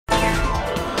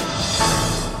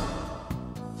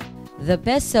The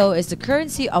peso is the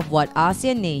currency of what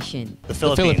ASEAN nation? The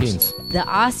Philippines. The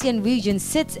ASEAN region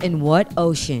sits in what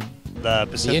ocean? The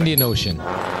Pacific. The Indian Ocean.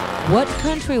 What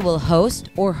country will host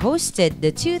or hosted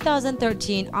the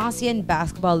 2013 ASEAN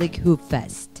Basketball League Hoop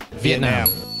Fest? Vietnam.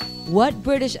 What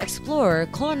British explorer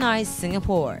colonized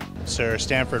Singapore? Sir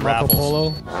Stanford Marco Raffles. Polo.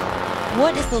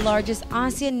 What is the largest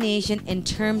ASEAN nation in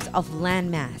terms of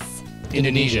landmass?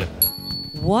 Indonesia.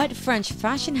 What French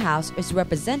fashion house is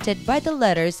represented by the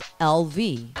letters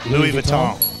LV? Louis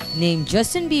Vuitton. Name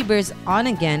Justin Bieber's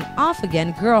on-again,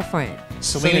 off-again girlfriend.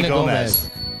 Selena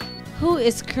Gomez. Who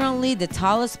is currently the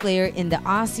tallest player in the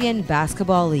ASEAN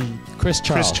Basketball League? Chris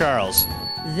Charles. Chris Charles.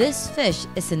 This fish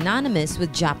is synonymous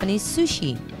with Japanese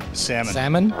sushi. Salmon.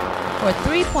 Salmon. For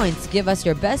 3 points, give us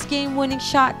your best game-winning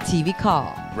shot TV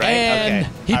call. Right? And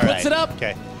okay. he All puts right. it up.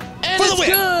 Okay. And For the it's win.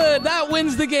 good. That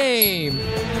wins the game.